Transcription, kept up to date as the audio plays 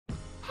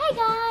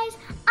Hi guys,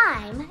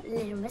 I'm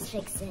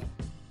Lil'MissFixIt.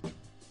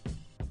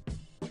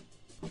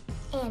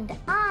 And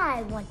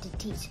I want to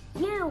teach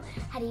you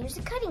how to use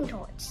a cutting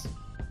torch.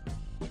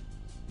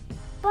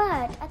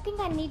 But I think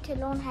I need to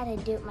learn how to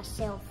do it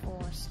myself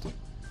first.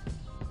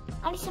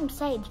 I need some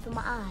sage for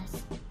my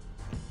eyes.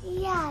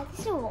 Yeah,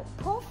 this will work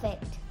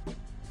perfect.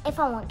 If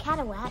I want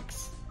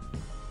cataracts,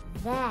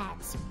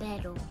 that's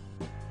better.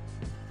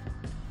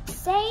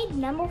 Shade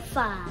number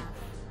 5.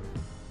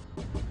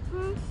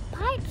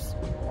 Pipes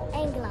or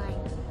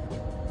angline?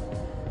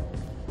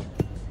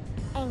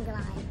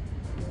 Angline.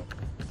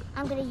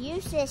 I'm gonna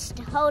use this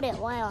to hold it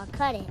while I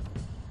cut it.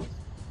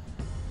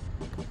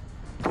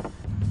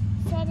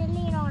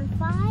 Acetylene on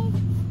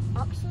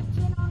 5,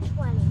 oxygen on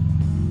 20.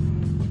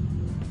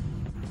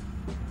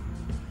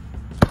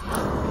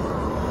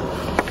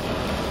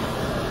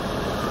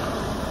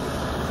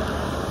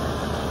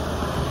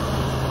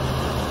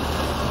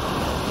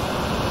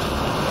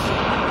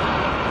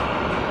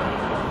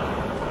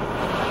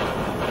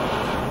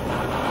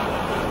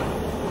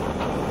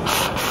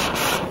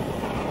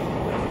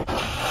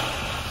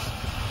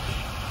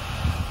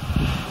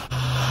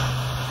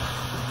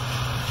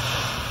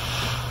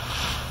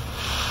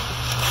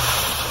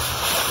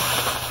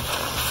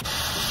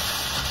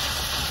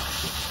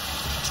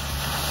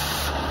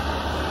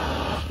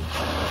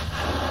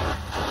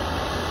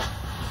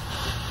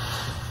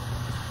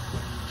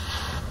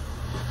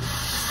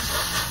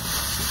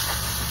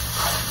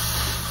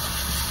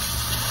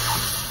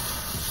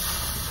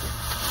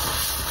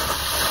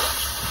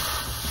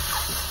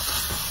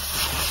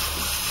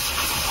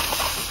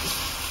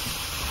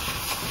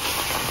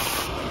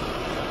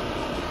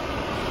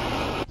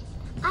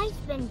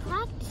 I've been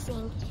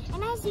practicing,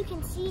 and as you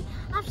can see,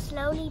 I've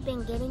slowly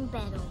been getting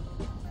better.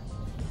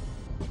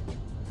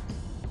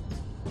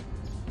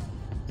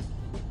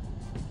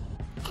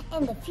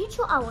 In the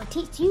future, I will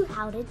teach you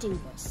how to do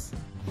this.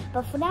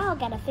 But for now, I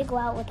gotta figure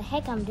out what the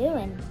heck I'm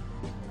doing.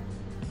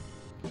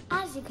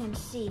 As you can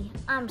see,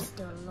 I'm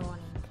still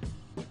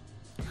learning.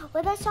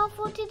 Well, that's all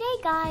for today,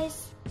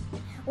 guys.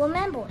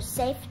 Remember,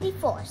 safety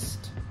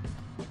first.